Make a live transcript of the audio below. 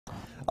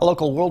A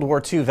local World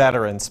War II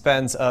veteran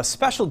spends a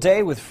special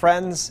day with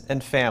friends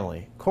and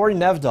family. Corey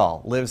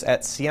Nevdahl lives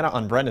at Siena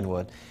on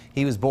Brendanwood.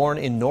 He was born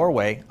in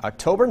Norway,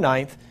 October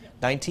 9th,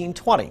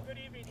 1920.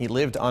 He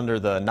lived under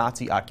the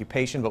Nazi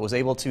occupation but was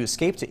able to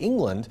escape to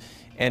England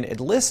and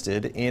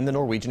enlisted in the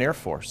Norwegian Air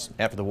Force.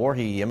 After the war,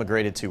 he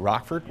immigrated to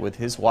Rockford with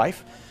his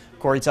wife.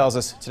 Corey tells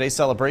us today's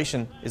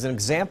celebration is an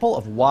example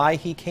of why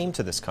he came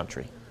to this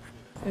country.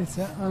 It's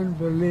an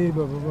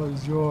unbelievable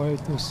joy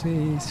to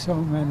see so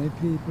many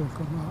people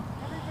come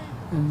out.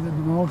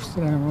 And most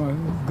of them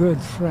are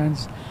good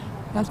friends.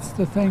 That's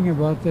the thing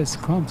about this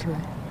country.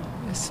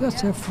 It's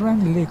such a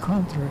friendly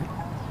country.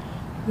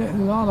 There's a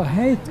lot of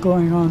hate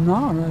going on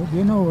now.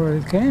 You know where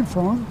it came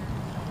from.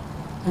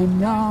 And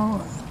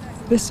now,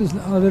 this is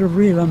other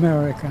real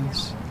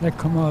Americans that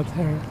come out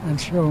here and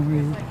show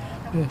me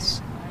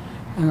this.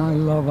 And I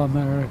love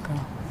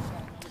America.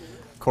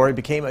 Corey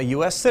became a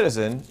U.S.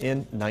 citizen in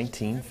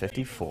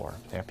 1954.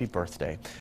 Happy birthday.